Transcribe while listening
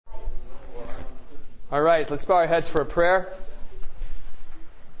All right, let's bow our heads for a prayer.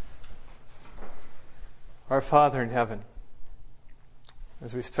 Our Father in heaven,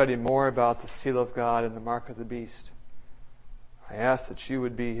 as we study more about the seal of God and the mark of the beast, I ask that you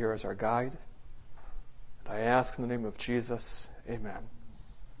would be here as our guide. And I ask in the name of Jesus, amen.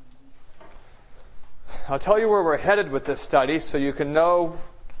 I'll tell you where we're headed with this study so you can know,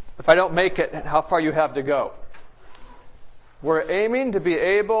 if I don't make it, how far you have to go. We're aiming to be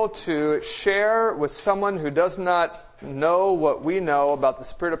able to share with someone who does not know what we know about the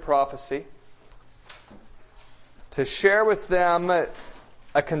spirit of prophecy, to share with them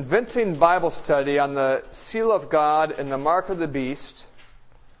a convincing Bible study on the seal of God and the mark of the beast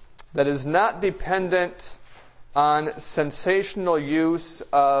that is not dependent on sensational use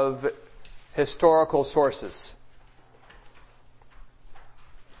of historical sources.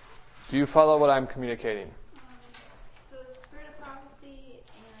 Do you follow what I'm communicating? So the spirit of prophecy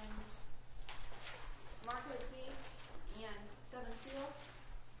and mark of the beast and seven seals?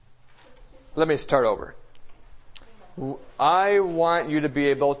 Let me start over. I want you to be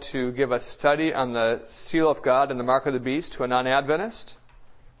able to give a study on the seal of God and the mark of the beast to a non-Adventist,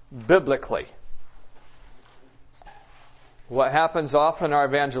 biblically. What happens often in our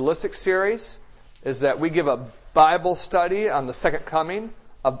evangelistic series is that we give a Bible study on the second coming,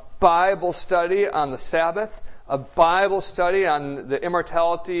 a Bible study on the Sabbath, a Bible study on the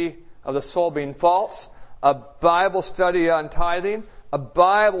immortality of the soul being false, a Bible study on tithing, a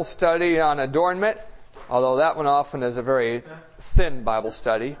Bible study on adornment, although that one often is a very thin Bible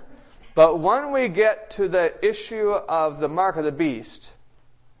study. But when we get to the issue of the mark of the beast,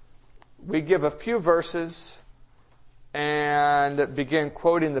 we give a few verses and begin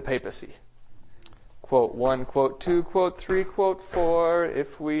quoting the papacy. Quote 1, quote 2, quote 3, quote 4.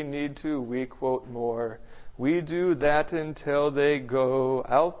 If we need to, we quote more. We do that until they go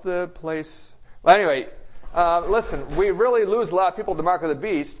out the place. Well, anyway, listen, we really lose a lot of people to the mark of the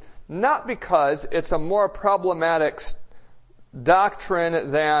beast, not because it's a more problematic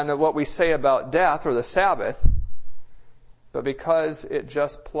doctrine than what we say about death or the Sabbath, but because it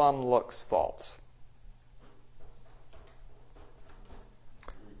just plumb looks false.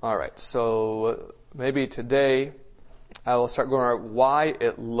 All right, so maybe today I will start going over why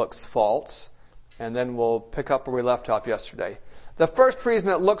it looks false, and then we'll pick up where we left off yesterday. The first reason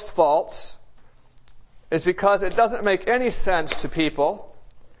it looks false is because it doesn't make any sense to people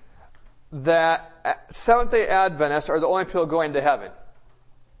that Seventh-day Adventists are the only people going to heaven.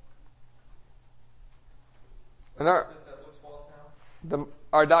 And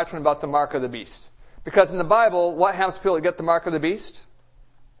our doctrine about the mark of the beast. Because in the Bible, what happens to people that get the mark of the beast?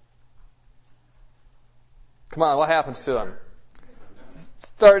 Come on, what happens to them?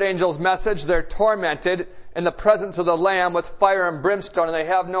 Third angel's message, they're tormented in the presence of the Lamb with fire and brimstone, and they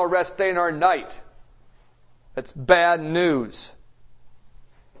have no rest day nor night. It's bad news.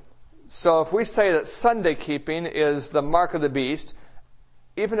 So if we say that Sunday keeping is the mark of the beast,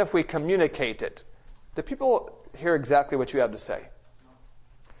 even if we communicate it, do people hear exactly what you have to say?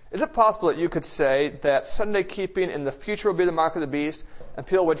 Is it possible that you could say that Sunday keeping in the future will be the mark of the beast, and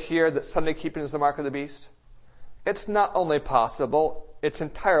people would hear that Sunday keeping is the mark of the beast? It's not only possible, it's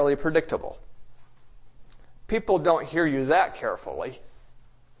entirely predictable. People don't hear you that carefully.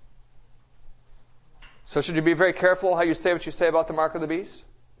 So should you be very careful how you say what you say about the mark of the beast?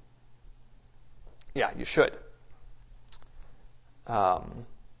 Yeah, you should. Why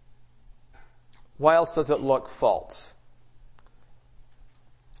else does it look false?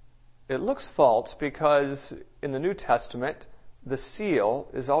 It looks false because in the New Testament, the seal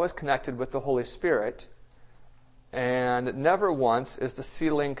is always connected with the Holy Spirit, and never once is the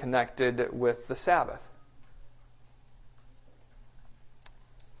sealing connected with the Sabbath.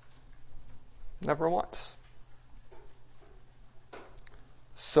 Never once.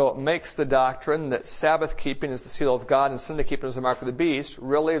 So it makes the doctrine that Sabbath keeping is the seal of God and Sunday keeping is the mark of the beast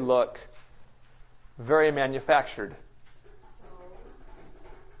really look very manufactured. So,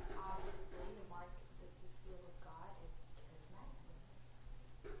 obviously, the mark, the seal of God is charismatic.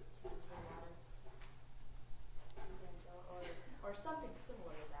 Or something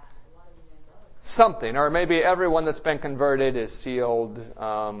similar to that. A lot of evangelical. Something, or maybe everyone that's been converted is sealed.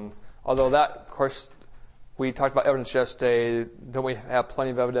 Although that, of course, we talked about evidence yesterday. Don't we have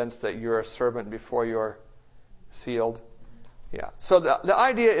plenty of evidence that you're a servant before you're sealed? Yeah. So the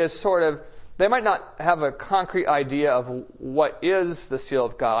idea is sort of, they might not have a concrete idea of what is the seal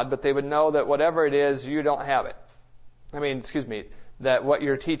of God, but they would know that whatever it is, you don't have it. That what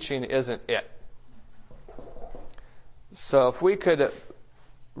you're teaching isn't it. So if we could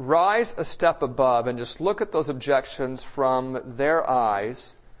rise a step above and just look at those objections from their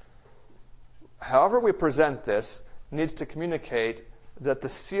eyes, however we present this needs to communicate that the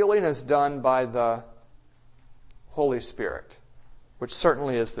sealing is done by the Holy Spirit, which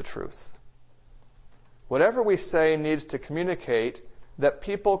certainly is the truth. Whatever we say needs to communicate that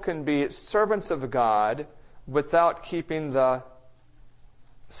people can be servants of God without keeping the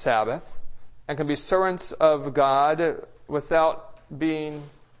Sabbath, and can be servants of God without being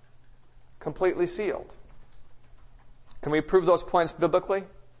completely sealed. Can we prove those points biblically?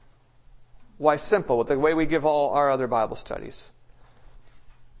 Why, simple, with the way we give all our other Bible studies.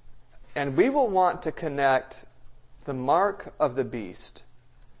 And we will want to connect the mark of the beast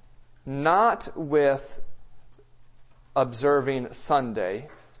not with observing Sunday,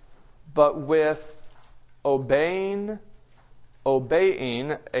 but with obeying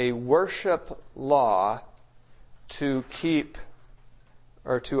a worship law to keep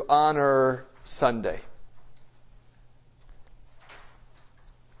or to honor Sunday.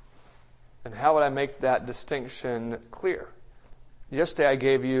 And how would I make that distinction clear? Yesterday I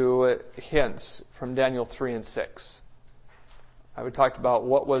gave you hints from Daniel 3 and 6. We talked about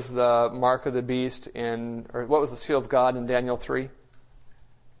what was the mark of the beast or what was the seal of God in Daniel 3?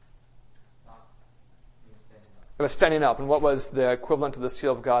 It was standing up. And what was the equivalent to the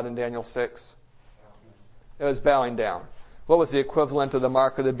seal of God in Daniel 6? It was bowing down. What was the equivalent of the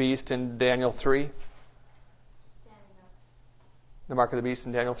mark of the beast in Daniel 3? Standing up. The mark of the beast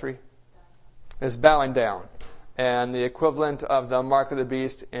in Daniel 3? Is bowing down. And the equivalent of the mark of the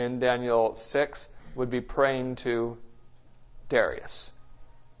beast in Daniel 6 would be praying to Darius.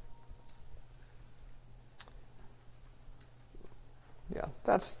 Yeah,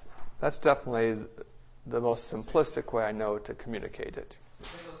 that's definitely the most simplistic way I know to communicate it. Say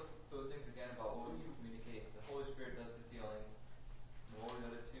those things again about what would you communicate? The Holy Spirit does the sealing. What were the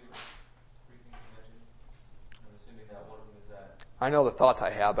other two three things you mentioned? I'm assuming that one of them is that. I know the thoughts I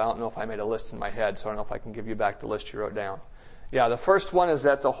have. I don't know if I made a list in my head, so I don't know if I can give you back the list you wrote down. Yeah, the first one is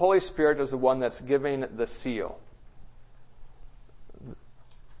that the Holy Spirit is the one that's giving the seal.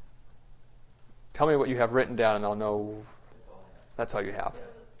 Tell me what you have written down, and I'll know that's all you have.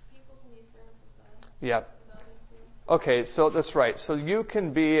 People can be servants of God. Yeah. Okay, so that's right. So you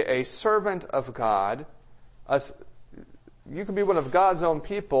can be a servant of God. You can be one of God's own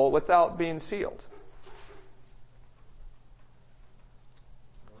people without being sealed.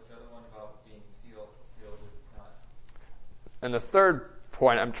 Which other one about being sealed is not? And the third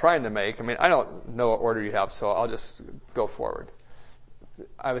point I'm trying to make, I don't know what order you have, so I'll just go forward.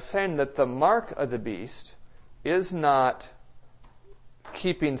 I was saying that the mark of the beast is not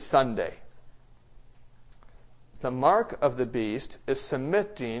keeping Sunday. The mark of the beast is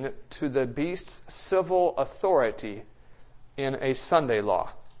submitting to the beast's civil authority in a Sunday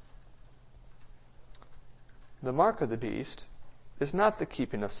law. The mark of the beast is not the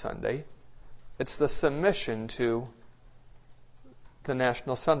keeping of Sunday. It's the submission to the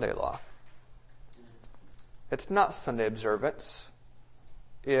national Sunday law. It's not Sunday observance.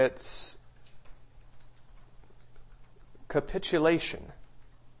 It's capitulation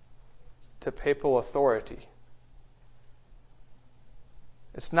to papal authority.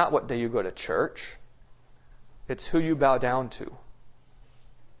 It's not what day you go to church. It's who you bow down to.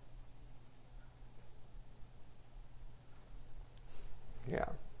 Yeah.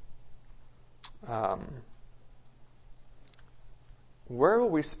 Where will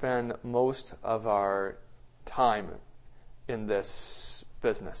we spend most of our time in this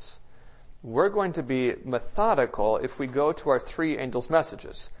business? We're going to be methodical if we go to our three angels'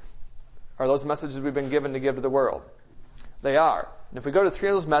 messages. Are those messages we've been given to give to the world? They are. And if we go to three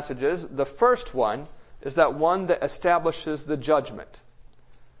angels' messages, the first one is that one that establishes the judgment.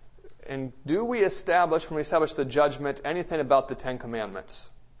 And do we establish, when we establish the judgment, anything about the Ten Commandments?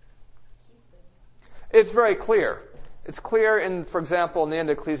 It's very clear. It's clear for example, in the end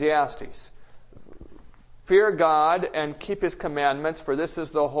of Ecclesiastes. Fear God and keep His commandments, for this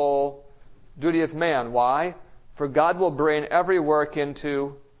is the whole duty of man. Why? For God will bring every work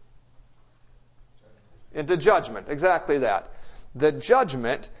into judgment. Exactly that. The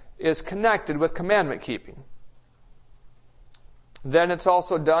judgment is connected with commandment keeping. Then it's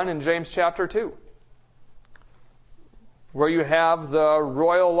also done in James chapter 2, where you have the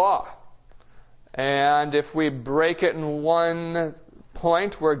royal law. And if we break it in one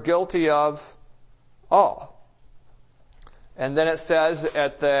point, we're guilty of all. And then it says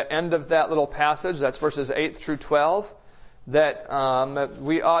at the end of that little passage, that's verses 8 through 12, that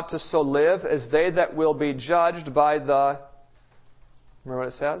we ought to so live as they that will be judged by the, remember what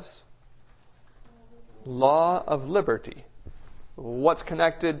it says? Law of liberty. What's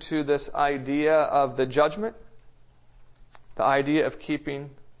connected to this idea of the judgment? The idea of keeping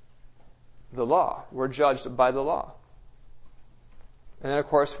the law. We're judged by the law. And then, of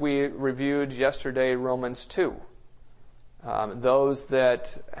course, we reviewed yesterday Romans 2. Those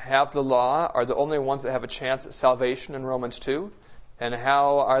that have the law are the only ones that have a chance at salvation in Romans 2. And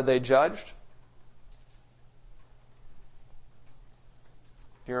how are they judged?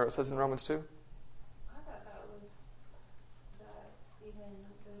 You know what it says in Romans 2? I thought that was that even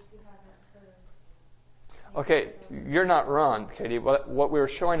those who haven't heard. Okay, you're not wrong, Katie. What we were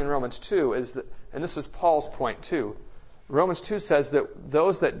showing in Romans 2 is that, and this is Paul's point too, Romans 2 says that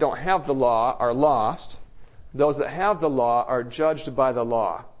those that don't have the law are lost. Those that have the law are judged by the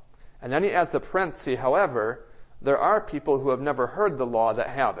law. And then he adds the parenthesis, however, there are people who have never heard the law that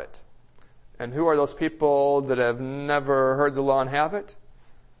have it. And who are those people that have never heard the law and have it?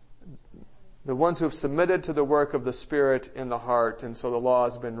 The ones who have submitted to the work of the Spirit in the heart, and so the law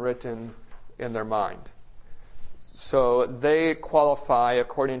has been written in their mind. So they qualify,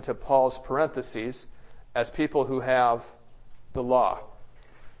 according to Paul's parentheses, as people who have the law.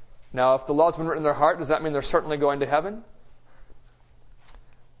 Now, if the law's been written in their heart, does that mean they're certainly going to heaven?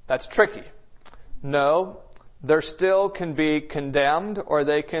 That's tricky. No, they still can be condemned or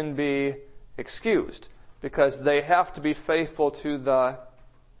they can be excused because they have to be faithful to the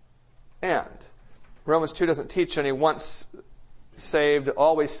end. Romans 2 doesn't teach any once saved,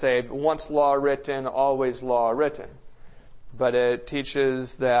 once law written, always law written. But it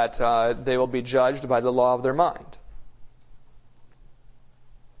teaches that they will be judged by the law of their mind.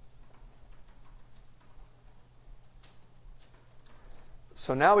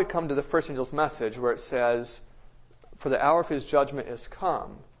 So now we come to the first angel's message where it says, for the hour of his judgment is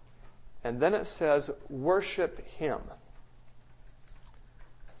come. And then it says, worship him.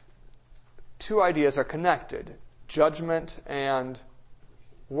 Two ideas are connected, judgment and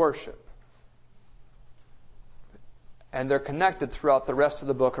worship. And they're connected throughout the rest of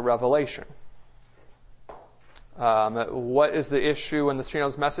the book of Revelation. What is the issue in the three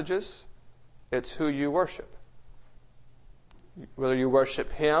angels' messages? It's who you worship. Whether you worship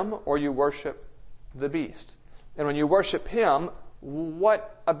him or you worship the beast. And when you worship him,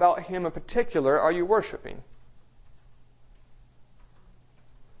 what about him in particular are you worshiping?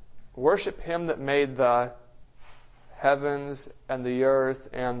 Worship him that made the heavens and the earth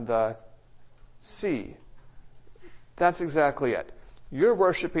and the sea. That's exactly it. You're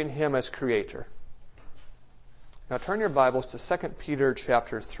worshiping him as creator. Now turn your Bibles to 2 Peter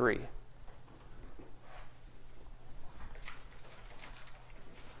chapter 3.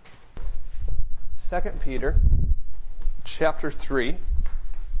 2 Peter chapter 3.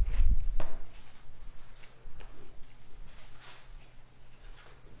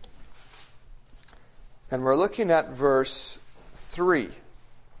 And we're looking at verse 3.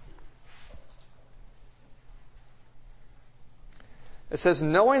 It says,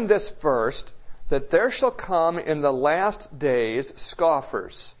 knowing this first, that there shall come in the last days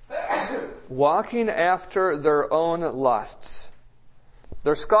scoffers, walking after their own lusts.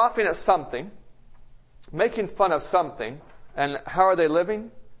 They're scoffing at something, making fun of something, and how are they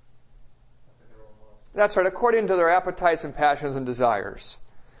living? That's right, according to their appetites and passions and desires.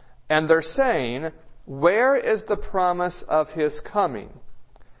 And they're saying, where is the promise of his coming?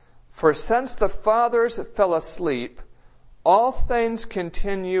 For since the fathers fell asleep, all things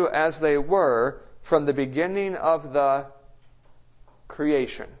continue as they were from the beginning of the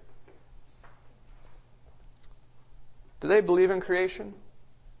creation. Do they believe in creation?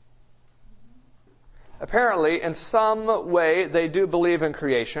 Apparently, in some way, they do believe in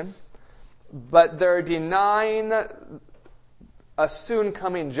creation, but they're denying a soon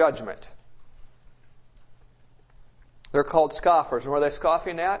coming judgment. They're called scoffers. And what are they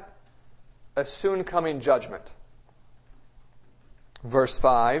scoffing at? A soon coming judgment. Verse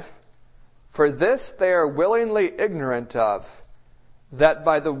 5, for this they are willingly ignorant of, that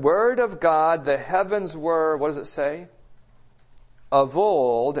by the word of God the heavens were, what does it say? Of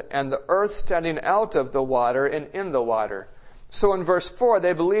old, and the earth standing out of the water and in the water. So in verse 4,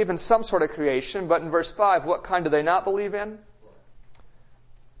 they believe in some sort of creation, but in verse 5, what kind do they not believe in?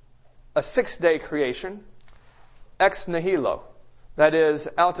 A 6-day creation, ex nihilo, that is,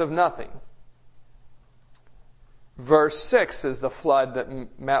 out of nothing. Verse 6 is the flood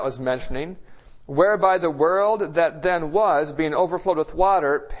that Matt was mentioning, whereby the world that then was, being overflowed with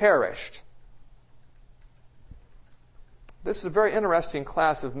water, perished. This is a very interesting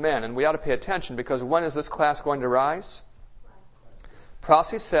class of men, and we ought to pay attention, because when is this class going to rise?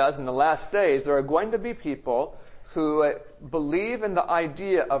 Prophecy says in the last days there are going to be people who believe in the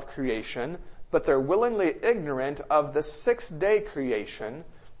idea of creation, but they're willingly ignorant of the 6-day creation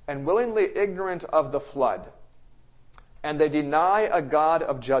and willingly ignorant of the flood. And they deny a God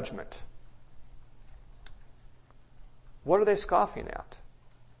of judgment. What are they scoffing at?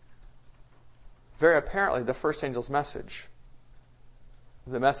 Very apparently, the first angel's message.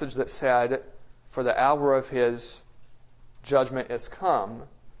 The message that said, for the hour of his judgment is come,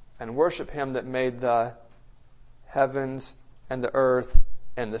 and worship him that made the heavens and the earth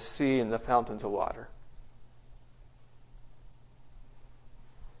and the sea and the fountains of water.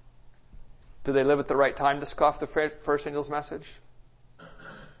 Do they live at the right time to scoff the first angel's message?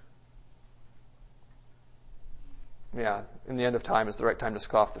 Yeah, in the end of time is the right time to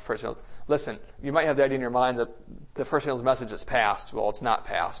scoff the first angel. Listen, you might have the idea in your mind that the first angel's message is past. Well, it's not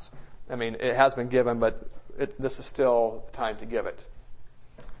past. I mean, it has been given, but this is still the time to give it.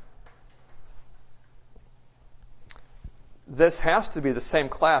 This has to be the same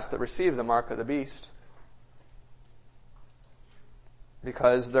class that received the mark of the beast,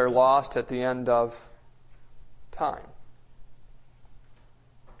 because they're lost at the end of time.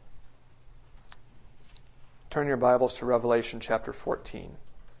 Turn your Bibles to Revelation chapter 14.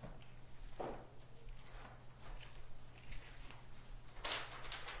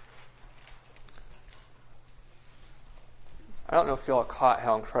 I don't know if you all caught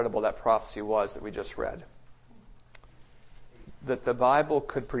how incredible that prophecy was that we just read. That the Bible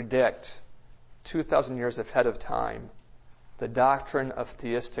could predict 2,000 years ahead of time the doctrine of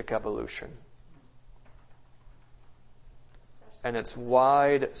theistic evolution and its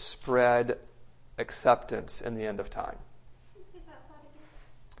widespread acceptance in the end of time.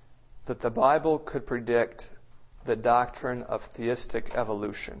 That the Bible could predict the doctrine of theistic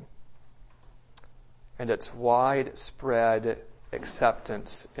evolution and its widespread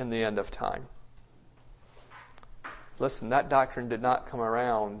acceptance in the end of time. Listen, that doctrine did not come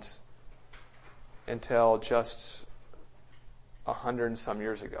around until just 100 and some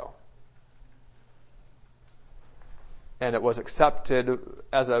years ago. And it was accepted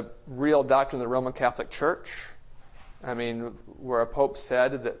as a real doctrine of the Roman Catholic Church. I mean, where a pope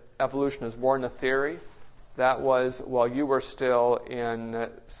said that evolution is more than a theory, that was while you were still in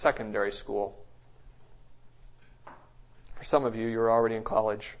secondary school. For some of you, you were already in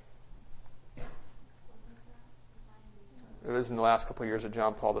college. It was in the last couple of years of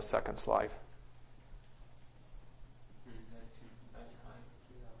John Paul II's life.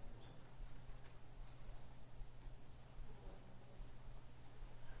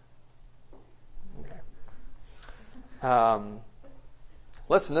 Okay.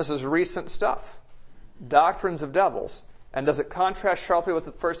 Listen, this is recent stuff. Doctrines of devils. And does it contrast sharply with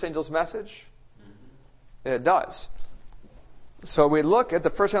the first angel's message? It does. So we look at the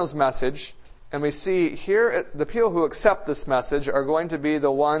first angel's message, and we see here the people who accept this message are going to be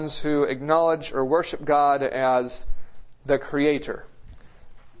the ones who acknowledge or worship God as the Creator.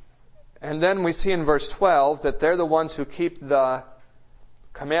 And then we see in verse 12 that they're the ones who keep the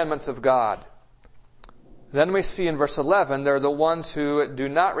commandments of God. Then we see in verse 11 they're the ones who do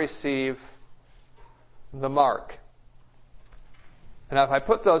not receive the mark. And if I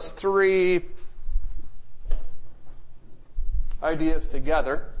put those three ideas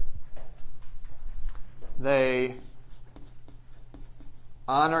together, they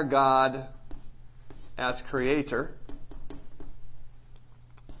honor God as Creator.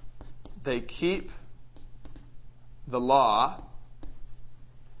 They keep the law.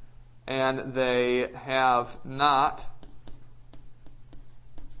 And they have not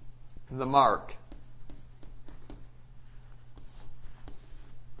the mark.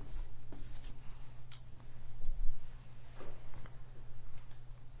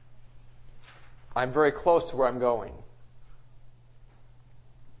 I'm very close to where I'm going.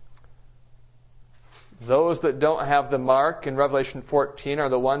 Those that don't have the mark in Revelation 14 are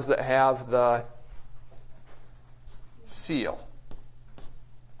the ones that have the seal.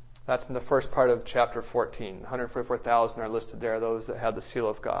 That's in the first part of chapter 14. 144,000 are listed there, those that have the seal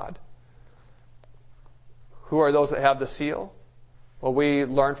of God. Who are those that have the seal? Well, we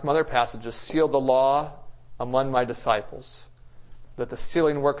learn from other passages, seal the law among my disciples. That the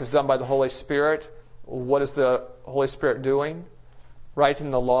sealing work is done by the Holy Spirit. What is the Holy Spirit doing?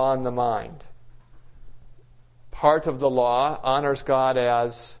 Writing the law in the mind. Part of the law honors God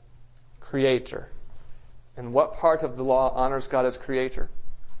as Creator. And what part of the law honors God as Creator?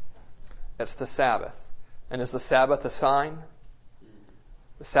 It's the Sabbath. And is the Sabbath a sign?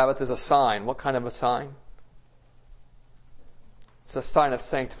 The Sabbath is a sign. What kind of a sign? It's a sign of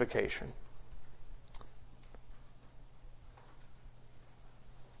sanctification.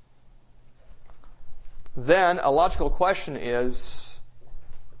 Then a logical question is,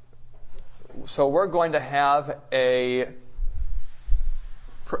 so we're going to have a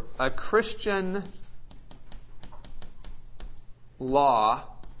Christian law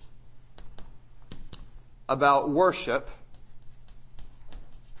about worship,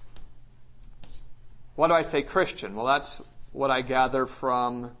 why do I say Christian? Well, that's what I gather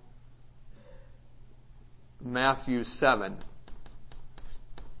from Matthew 7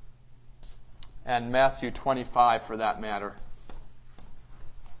 and Matthew 25 for that matter.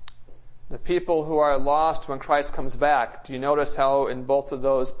 The people who are lost when Christ comes back, do you notice how in both of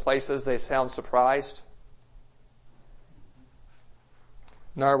those places they sound surprised?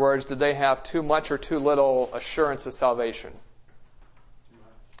 In other words, did they have too much or too little assurance of salvation?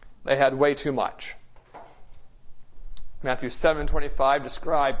 They had way too much. Matthew 7:25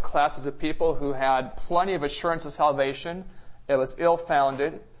 described classes of people who had plenty of assurance of salvation. It was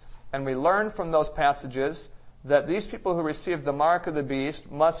ill-founded. And we learn from those passages that these people who received the mark of the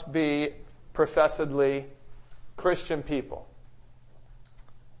beast must be professedly Christian people.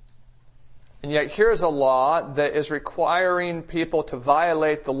 And yet here's a law that is requiring people to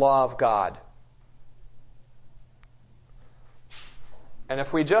violate the law of God. And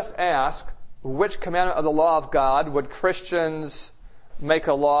if we just ask, which commandment of the law of God would Christians make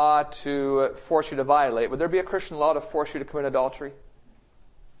a law to force you to violate? Would there be a Christian law to force you to commit adultery?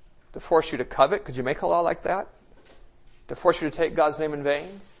 To force you to covet? Could you make a law like that? To force you to take God's name in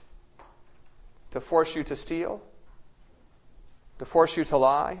vain? To force you to steal? To force you to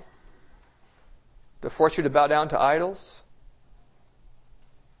lie? To force you to bow down to idols?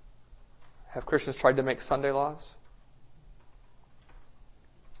 Have Christians tried to make Sunday laws?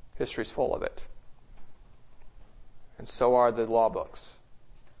 History's full of it. And so are the law books.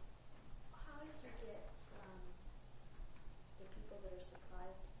 How did you get from the people that are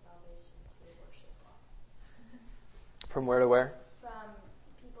surprised at salvation to a worship law? From where to where? From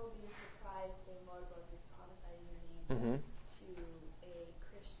people being surprised and Lord, prophesied in your name to a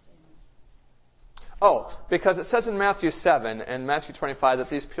Christian. Oh, because it says in Matthew 7 and Matthew 25 that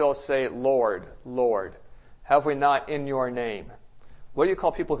these people say, Lord, Lord, have we not in your name? What do you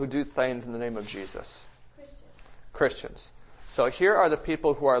call people who do things in the name of Jesus? Christians. So here are the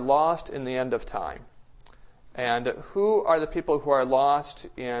people who are lost in the end of time. And who are the people who are lost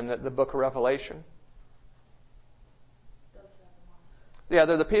in the book of Revelation? Yeah,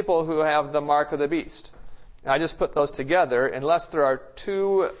 they're the people who have the mark of the beast. And I just put those together, unless there are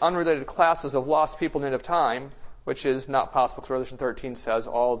two unrelated classes of lost people in the end of time, which is not possible because Revelation 13 says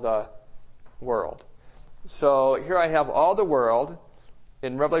all the world. So here I have all the world.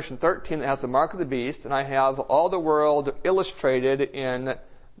 In Revelation 13, it has the mark of the beast, and I have all the world illustrated in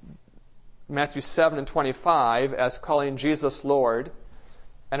Matthew 7 and 25 as calling Jesus Lord.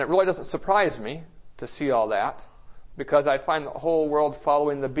 And it really doesn't surprise me to see all that, because I find the whole world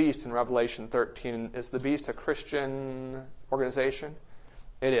following the beast in Revelation 13. Is the beast a Christian organization?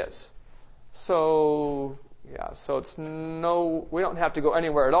 It is. So it's we don't have to go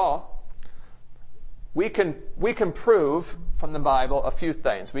anywhere at all. We can prove from the Bible a few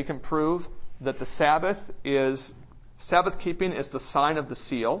things. We can prove that the Sabbath keeping is the sign of the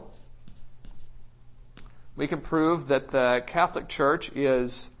seal. We can prove that the Catholic Church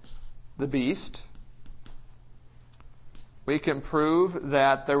is the beast. We can prove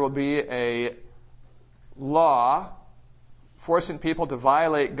that there will be a law forcing people to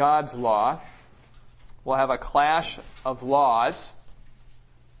violate God's law. We'll have a clash of laws.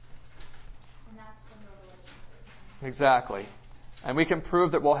 Exactly. And we can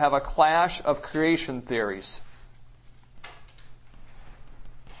prove that we'll have a clash of creation theories.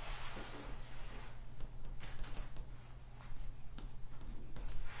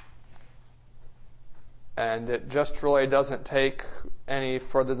 And it just really doesn't take any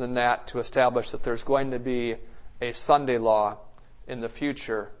further than that to establish that there's going to be a Sunday law in the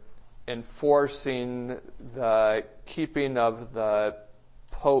future enforcing the keeping of the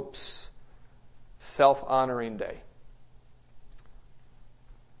Pope's self-honoring day.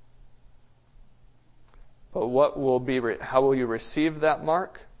 But how will you receive that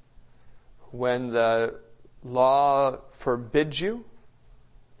mark? When the law forbids you?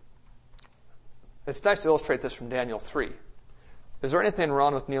 It's nice to illustrate this from Daniel 3. Is there anything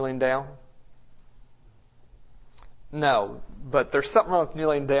wrong with kneeling down? No, but there's something wrong with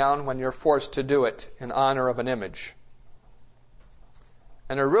kneeling down when you're forced to do it in honor of an image.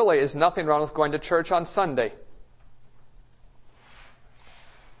 And there really is nothing wrong with going to church on Sunday.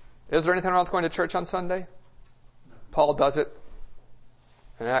 Is there anything wrong with going to church on Sunday? Paul does it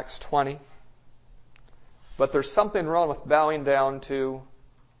in Acts 20. But there's something wrong with bowing down to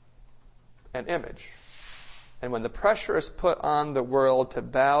an image. And when the pressure is put on the world to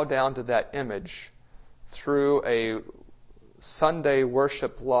bow down to that image through a Sunday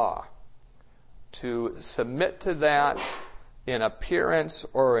worship law, to submit to that in appearance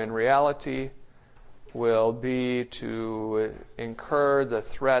or in reality, will be to incur the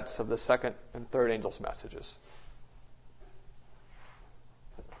threats of the second and third angel's messages.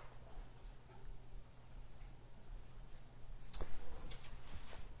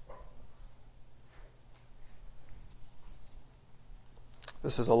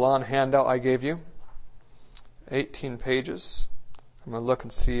 This is a long handout I gave you, 18 pages. I'm going to look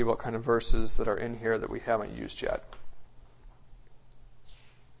and see what kind of verses that are in here that we haven't used yet.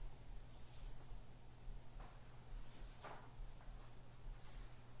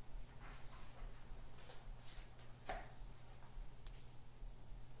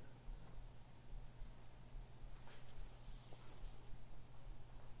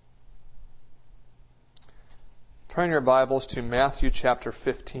 Turn your Bibles to Matthew chapter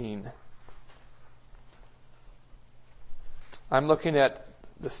 15. I'm looking at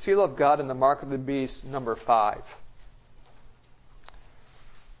the seal of God and the mark of the beast, number 5.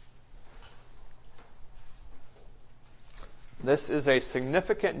 This is a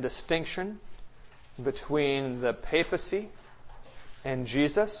significant distinction between the papacy and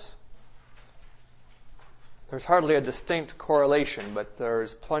Jesus. There's hardly a distinct correlation, but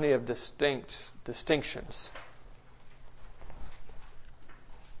there's plenty of distinct distinctions.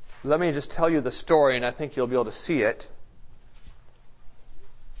 Let me just tell you the story, and I think you'll be able to see it.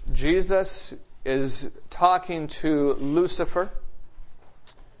 Jesus is talking to Lucifer.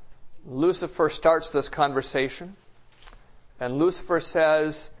 Lucifer starts this conversation, and Lucifer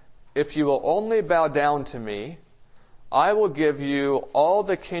says, "If you will only bow down to me, I will give you all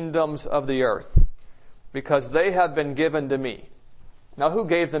the kingdoms of the earth, because they have been given to me." Now, who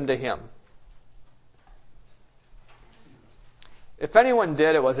gave them to him? If anyone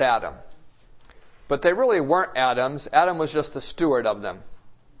did, it was Adam. But they really weren't Adam's. Adam was just the steward of them.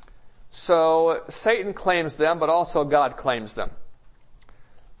 So Satan claims them, but also God claims them.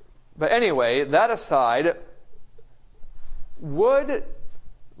 But anyway, that aside, would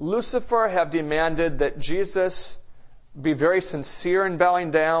Lucifer have demanded that Jesus be very sincere in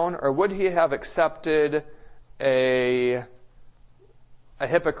bowing down, or would he have accepted a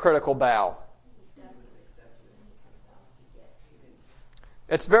hypocritical bow?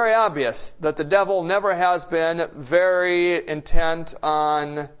 It's very obvious that the devil never has been very intent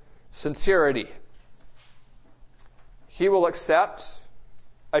on sincerity. He will accept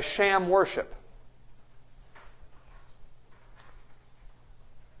a sham worship.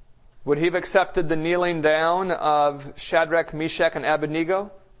 Would he have accepted the kneeling down of Shadrach, Meshach, and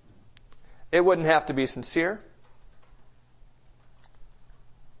Abednego? It wouldn't have to be sincere.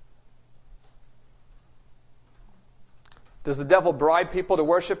 Does the devil bribe people to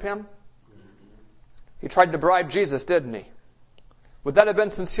worship him? He tried to bribe Jesus, didn't he? Would that have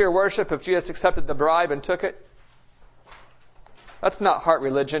been sincere worship if Jesus accepted the bribe and took it? That's not heart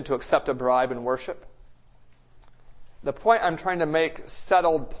religion, to accept a bribe and worship. The point I'm trying to make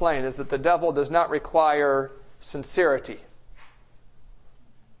settled plain is that the devil does not require sincerity.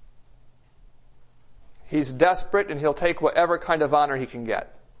 He's desperate and he'll take whatever kind of honor he can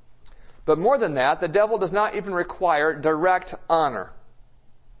get. But more than that, the devil does not even require direct honor.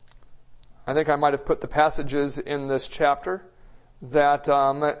 I think I might have put the passages in this chapter that,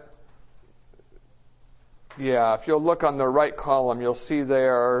 if you'll look on the right column, you'll see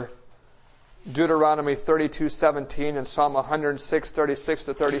there Deuteronomy 32:17 and Psalm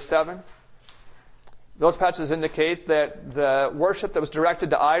 106:36-37. Those passages indicate that the worship that was directed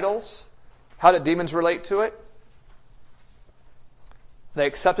to idols, how did demons relate to it? They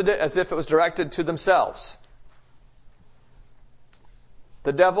accepted it as if it was directed to themselves.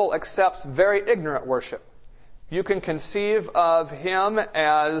 The devil accepts very ignorant worship. You can conceive of him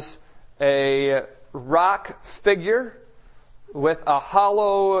as a rock figure with a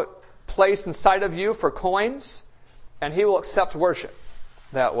hollow place inside of you for coins, and he will accept worship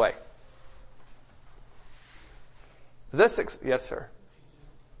that way. Yes, sir.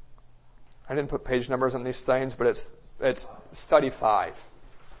 I didn't put page numbers on these things, but it's study 5.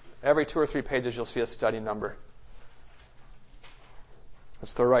 Every 2 or 3 pages you'll see a study number.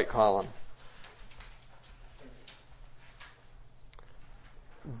 It's the right column.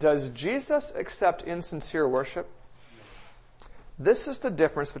 Does Jesus accept insincere worship? This is the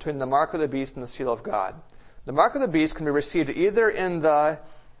difference between the mark of the beast and the seal of God. The mark of the beast can be received either in the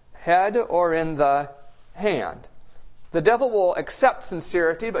head or in the hand. The devil will accept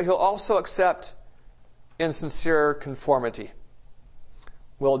sincerity, but he'll also accept insincere conformity.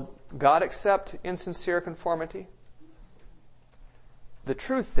 Will God accept insincere conformity? The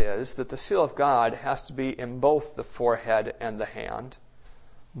truth is that the seal of God has to be in both the forehead and the hand.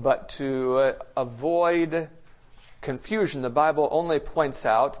 But to avoid confusion, the Bible only points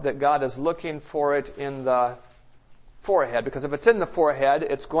out that God is looking for it in the forehead, because if it's in the forehead,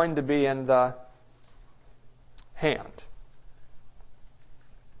 it's going to be in the hand.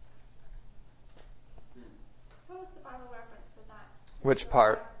 What was the Bible reference for that? Which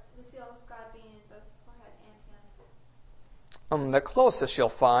part? The seal of God being in both forehead and hand. The closest you'll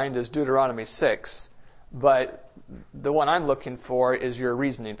find is Deuteronomy 6, but the one I'm looking for is your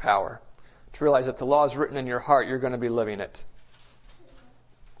reasoning power. To realize that the law is written in your heart, you're going to be living it.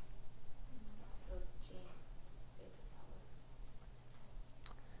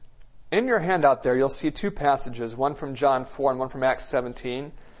 In your handout there, you'll see two passages, one from John 4 and one from Acts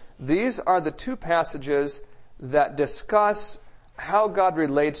 17. These are the two passages that discuss how God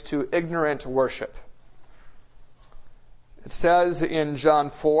relates to ignorant worship. It says in John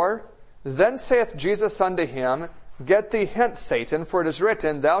 4, "Then saith Jesus unto him, Get thee hence, Satan, for it is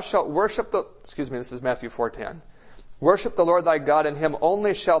written, Thou shalt worship the..." This is Matthew 4:10. "Worship the Lord thy God, and him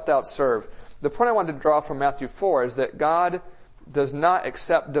only shalt thou serve." The point I wanted to draw from Matthew 4 is that God does not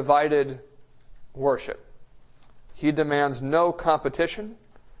accept divided worship. He demands no competition.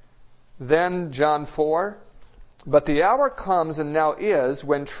 Then John 4, "But the hour comes and now is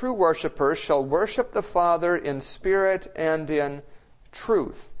when true worshipers shall worship the Father in spirit and in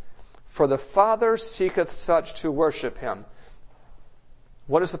truth. For the Father seeketh such to worship him."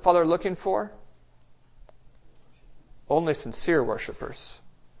 What is the Father looking for? Only sincere worshipers.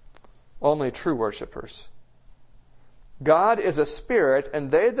 Only true worshipers. God is a spirit,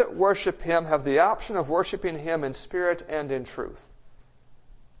 and they that worship him have the option of worshiping him in spirit and in truth.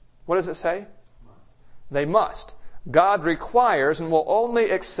 What does it say? Must. They must. God requires and will only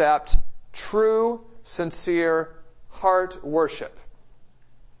accept true, sincere, heart worship.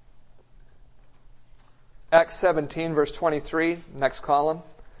 Acts 17, verse 23, next column.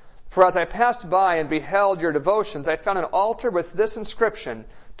 "For as I passed by and beheld your devotions, I found an altar with this inscription,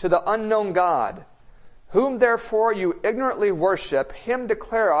 To the unknown God. Whom therefore you ignorantly worship, him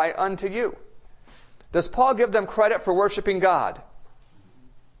declare I unto you." Does Paul give them credit for worshiping God?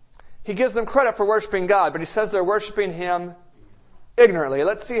 He gives them credit for worshiping God, but he says they're worshiping him ignorantly.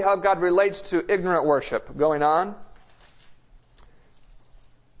 Let's see how God relates to ignorant worship. Going on.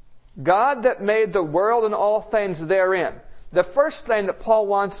 "God that made the world and all things therein." The first thing that Paul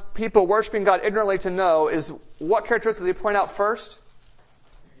wants people worshiping God ignorantly to know is, what characteristics does he point out first?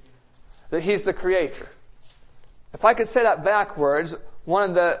 That he's the creator. If I could say that backwards, one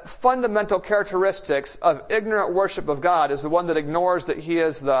of the fundamental characteristics of ignorant worship of God is the one that ignores that he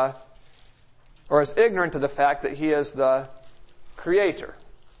is is ignorant of the fact that he is the creator.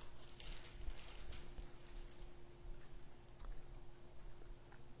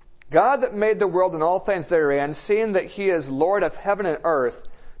 "God that made the world and all things therein, seeing that he is Lord of heaven and earth,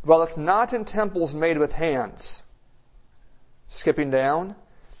 dwelleth not in temples made with hands." Skipping down.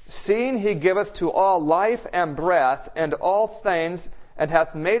 "Seeing he giveth to all life and breath and all things, and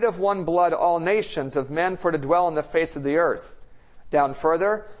hath made of one blood all nations of men for to dwell on the face of the earth." Down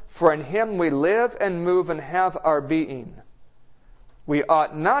further. "For in him we live and move and have our being. We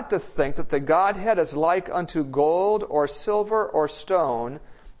ought not to think that the Godhead is like unto gold or silver or stone,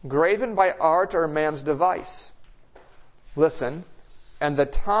 graven by art or man's device." Listen. "And the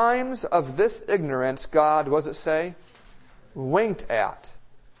times of this ignorance God," what does it say? "Winked at."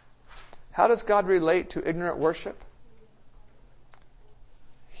 How does God relate to ignorant worship?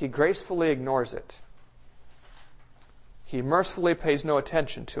 He gracefully ignores it. He mercifully pays no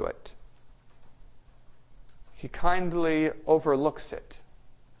attention to it. He kindly overlooks it.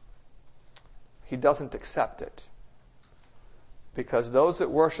 He doesn't accept it. Because those that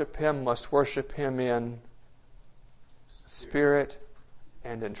worship him must worship him in spirit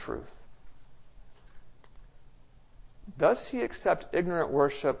and in truth. Does he accept ignorant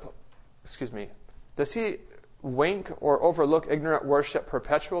worship? Does he wink or overlook ignorant worship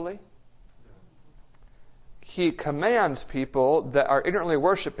perpetually? He commands people that are ignorantly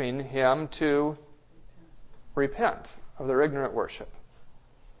worshiping him to repent of their ignorant worship.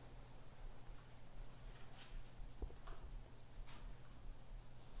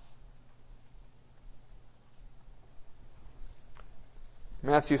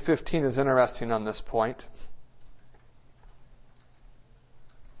 Matthew 15 is interesting on this point.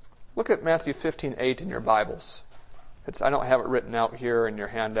 Look at Matthew 15:8 in your Bibles. I don't have it written out here in your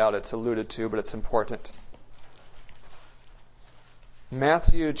handout. It's alluded to, but it's important.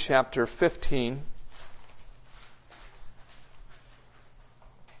 Matthew chapter 15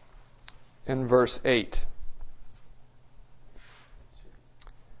 in verse 8.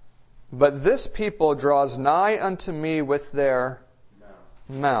 "But this people draws nigh unto me with their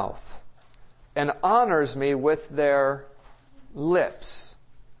mouth, and honors me with their lips.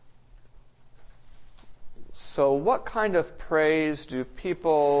 So what kind of praise do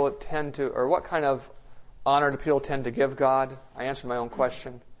people tend to, or what kind of honor do people tend to give God? I answered my own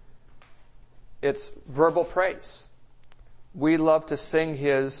question. It's verbal praise. We love to sing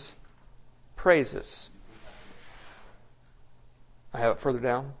His praises. I have it further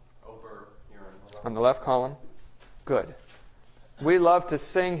down. Over here on the left column. Good. We love to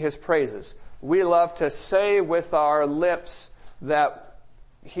sing His praises. We love to say with our lips that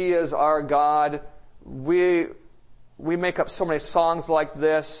He is our God. We make up so many songs like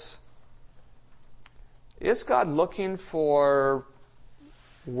this. Is God looking for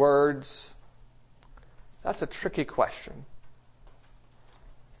words? That's a tricky question.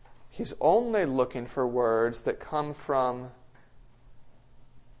 He's only looking for words that come from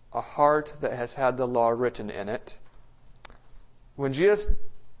a heart that has had the law written in it. When Jesus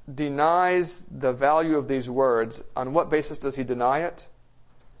denies the value of these words, on what basis does He deny it?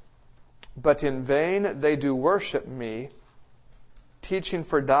 But in vain they do worship me, teaching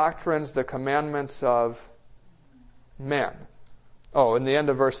for doctrines the commandments of men. Oh, in the end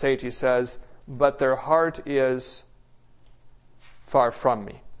of verse 8 He says, but their heart is far from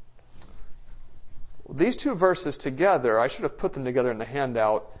me. These two verses together, I should have put them together in the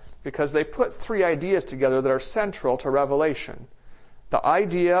handout, because they put three ideas together that are central to Revelation. The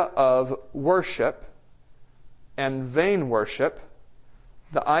idea of worship and vain worship,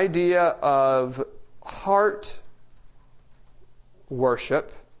 the idea of heart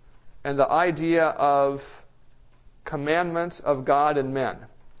worship, and the idea of commandments of God and men.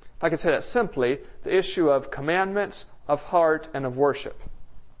 If I could say that simply, the issue of commandments, of heart, and of worship.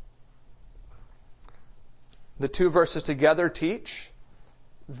 The two verses together teach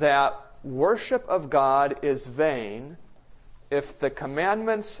that worship of God is vain if the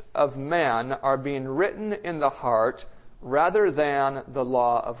commandments of man are being written in the heart rather than the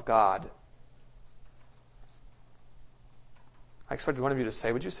law of God. I expected one of you to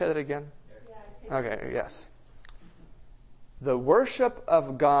say, would you say that again? Yeah. Okay, yes. The worship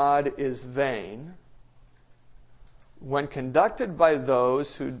of God is vain when conducted by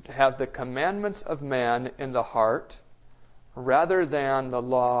those who have the commandments of man in the heart rather than the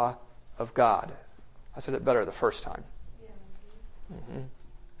law of God. I said it better the first time. Yeah. Mm-hmm.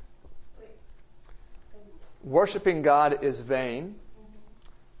 Worshipping God is vain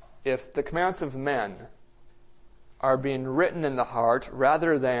if the commandments of men are being written in the heart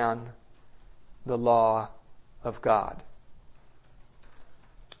rather than the law of God.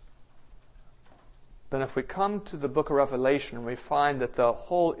 Then if we come to the book of Revelation, we find that the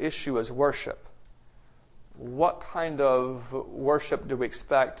whole issue is worship. What kind of worship do we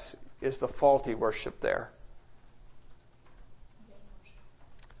expect is the faulty worship there?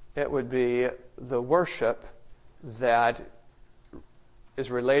 It would be the worship that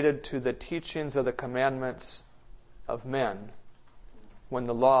is related to the teachings of the commandments of men when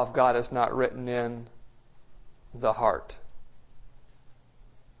the law of God is not written in the heart.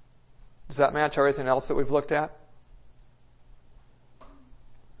 Does that match everything else that we've looked at?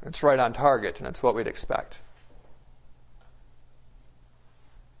 It's right on target, and it's what we'd expect.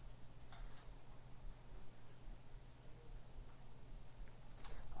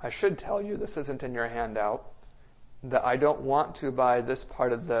 I should tell you, this isn't in your handout, that I don't want to, by this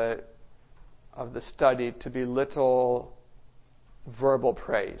part of the study, to belittle verbal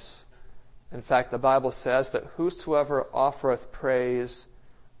praise. In fact, the Bible says that whosoever offereth praise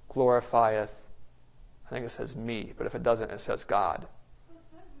glorifieth, I think it says me, but if it doesn't, it says God.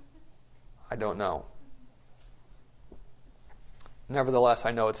 I don't know. Nevertheless,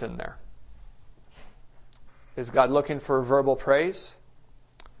 I know it's in there. Is God looking for verbal praise?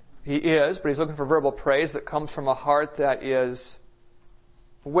 He is, but He's looking for verbal praise that comes from a heart that is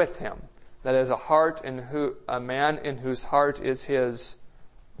with Him. That is a man in whose heart is His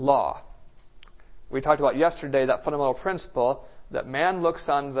law. We talked about yesterday that fundamental principle that man looks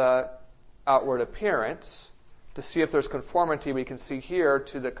on the outward appearance to see if there's conformity, we can see here,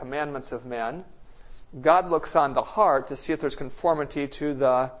 to the commandments of men. God looks on the heart to see if there's conformity to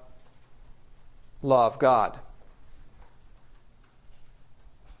the law of God.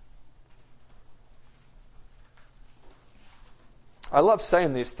 I love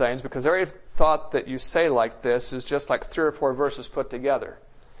saying these things because every thought that you say like this is just like 3 or 4 verses put together.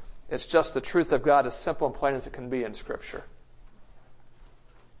 It's just the truth of God as simple and plain as it can be in Scripture.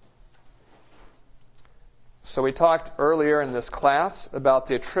 So we talked earlier in this class about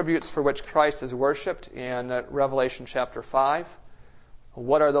the attributes for which Christ is worshipped in Revelation chapter 5.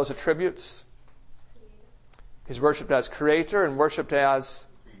 What are those attributes? He's worshipped as Creator and worshipped as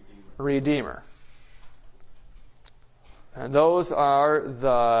Redeemer. And those are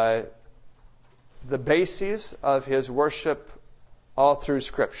the bases of his worship all through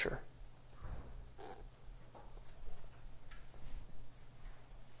Scripture.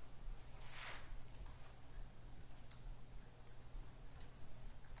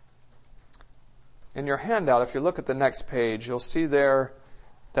 In your handout, if you look at the next page, you'll see there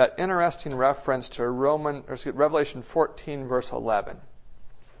that interesting reference to Revelation 14, verse 11.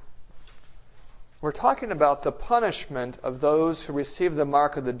 We're talking about the punishment of those who receive the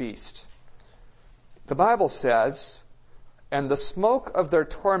mark of the beast. The Bible says, "And the smoke of their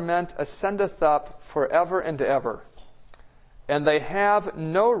torment ascendeth up forever and ever, and they have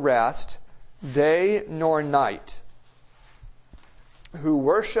no rest, day nor night, who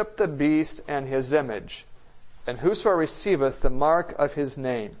worship the beast and his image, and whoso receiveth the mark of his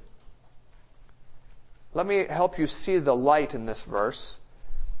name." Let me help you see the light in this verse.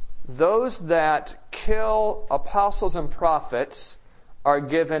 Those that kill apostles and prophets are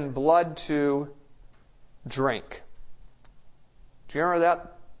given blood to drink. Do you remember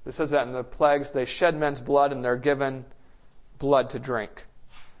that? It says that in the plagues. They shed men's blood and they're given blood to drink.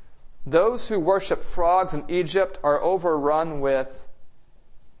 Those who worship frogs in Egypt are overrun with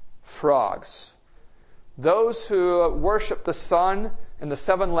frogs. Those who worship the sun in the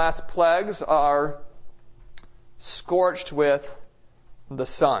 7 last plagues are scorched with the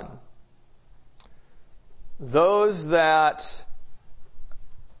sun. Those that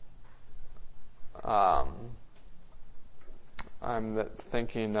I'm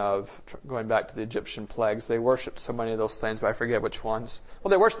thinking of going back to the Egyptian plagues. They worshipped so many of those things, but I forget which ones. Well,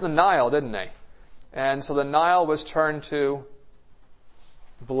 they worshipped the Nile, didn't they? And so the Nile was turned to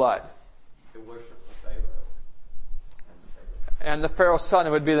blood. They worshipped the Pharaoh. And the Pharaoh's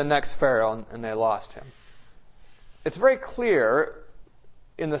son would be the next Pharaoh, and they lost him. It's very clear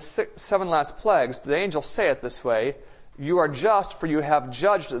in the 7 last plagues, the angels say it this way, "You are just, for you have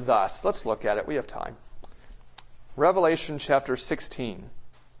judged thus." Let's look at it. We have time. Revelation chapter 16.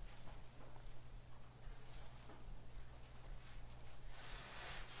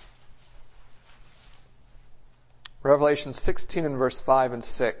 Revelation 16 and verse 5 and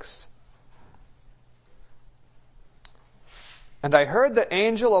 6. "And I heard the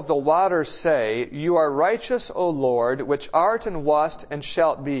angel of the waters say, You are righteous, O Lord, which art and wast and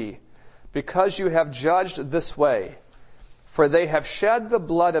shalt be, because you have judged this way. For they have shed the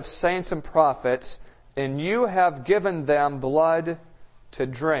blood of saints and prophets, and you have given them blood to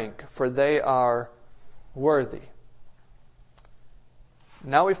drink, for they are worthy."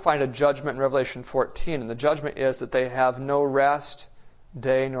 Now we find a judgment in Revelation 14, and the judgment is that they have no rest,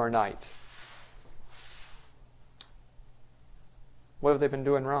 day nor night. What have they been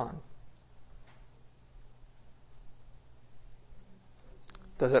doing wrong?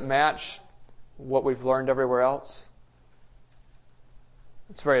 Does it match what we've learned everywhere else?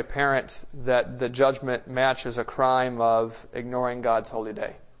 It's very apparent that the judgment matches a crime of ignoring God's holy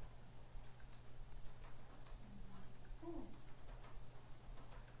day.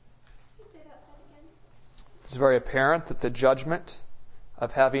 It's very apparent that the judgment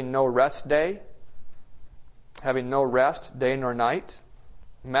of having no rest day, having no rest day nor night,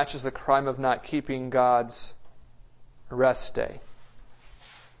 matches the crime of not keeping God's rest day.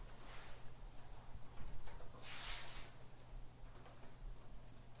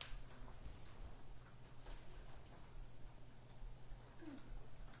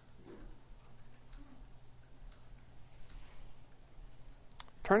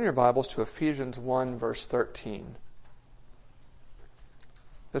 Turn your Bibles to Ephesians 1, verse 13.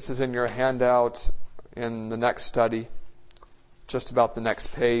 This is in your handout in the next study, just about the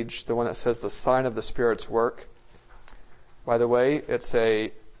next page, the one that says the sign of the Spirit's work. By the way,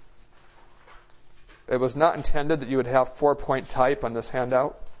 it was not intended that you would have 4-point type on this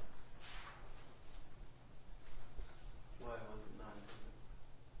handout. Why was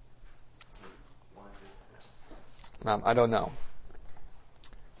it not? I don't know.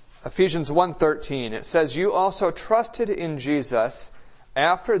 Ephesians 1:13, it says, "You also trusted in Jesus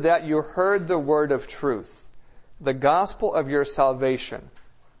after that you heard the word of truth, the gospel of your salvation,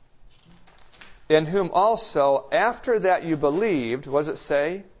 in whom also, after that you believed," what does it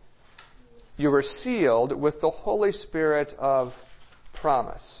say? "You were sealed with the Holy Spirit of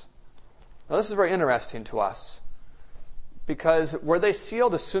promise." Now this is very interesting to us, because were they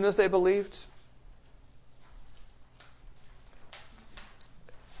sealed as soon as they believed?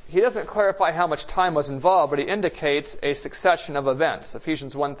 He doesn't clarify how much time was involved, but he indicates a succession of events.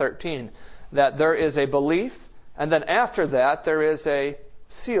 Ephesians 1:13, that there is a belief, and then after that there is a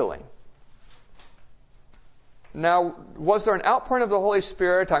sealing. Now, was there an outpouring of the Holy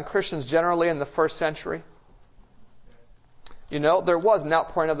Spirit on Christians generally in the first century? You know, there was an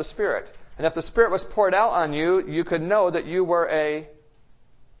outpouring of the Spirit. And if the Spirit was poured out on you, you could know that you were a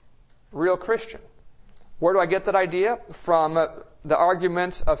real Christian. Where do I get that idea? From the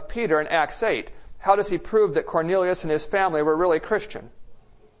arguments of Peter in Acts 8. How does he prove that Cornelius and his family were really Christian?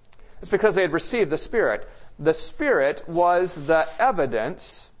 It's because they had received the Spirit. The Spirit was the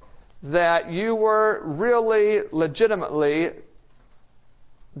evidence that you were really, legitimately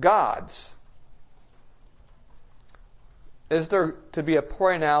God's. Is there to be a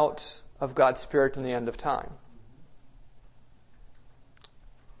pouring out of God's Spirit in the end of time?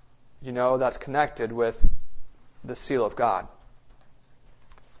 You know, that's connected with the seal of God.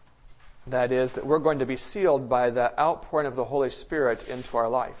 That is, that we're going to be sealed by the outpouring of the Holy Spirit into our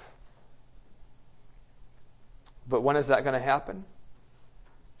life. But when is that going to happen?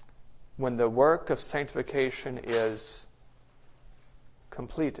 When the work of sanctification is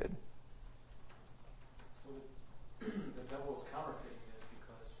completed. So the devil's counterfeiting this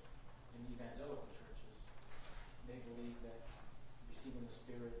because in evangelical churches, they believe that receiving the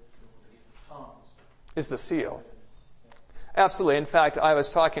Spirit through the gift of tongues is the seal. Absolutely. In fact, I was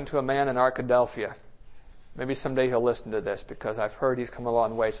talking to a man in Arkadelphia. Maybe someday he'll listen to this because I've heard he's come a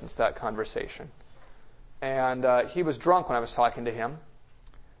long way since that conversation. And he was drunk when I was talking to him.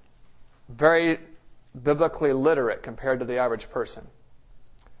 Very biblically literate compared to the average person.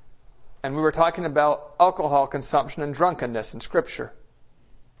 And we were talking about alcohol consumption and drunkenness in Scripture.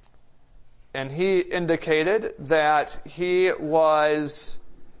 And he indicated that he was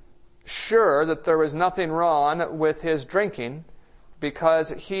sure that there was nothing wrong with his drinking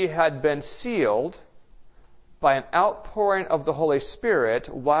because he had been sealed by an outpouring of the Holy Spirit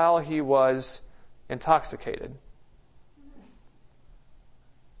while he was intoxicated.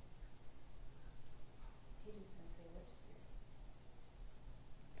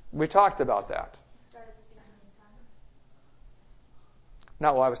 We talked about that. Started speaking in tongues.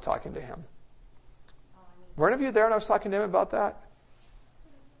 Not while I was talking to him. Were any of you there when I was talking to him about that?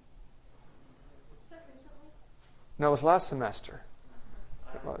 Was that recently? No, it was last semester.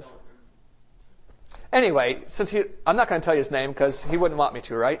 It was. Anyway, I'm not going to tell you his name because he wouldn't want me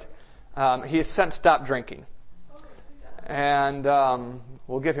to, right? He has since stopped drinking. And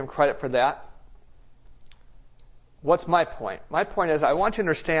we'll give him credit for that. What's my point? My point is I want you to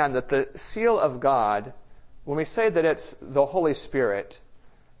understand that the seal of God, when we say that it's the Holy Spirit,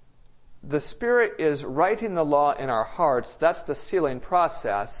 the Spirit is writing the law in our hearts. That's the sealing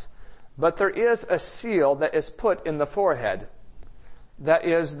process. But there is a seal that is put in the forehead. That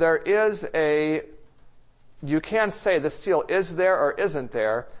is, you can say the seal is there or isn't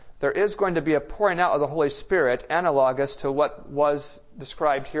there. There is going to be a pouring out of the Holy Spirit analogous to what was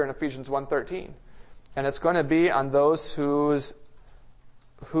described here in Ephesians 1:13. And it's going to be on those who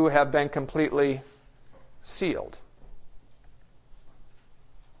have been completely sealed.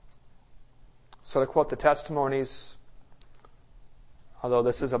 So to quote the testimonies, although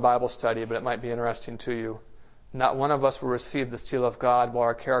this is a Bible study, but it might be interesting to you, not one of us will receive the seal of God while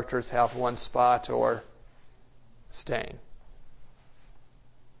our characters have one spot or stain.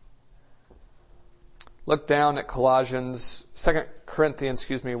 Look down at Corinthians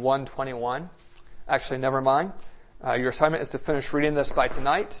 1:21. Actually, never mind. Your assignment is to finish reading this by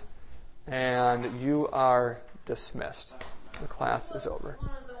tonight, and you are dismissed. The class is over. One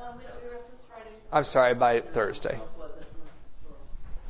of the ones that we were supposed to write. I'm sorry, by Thursday.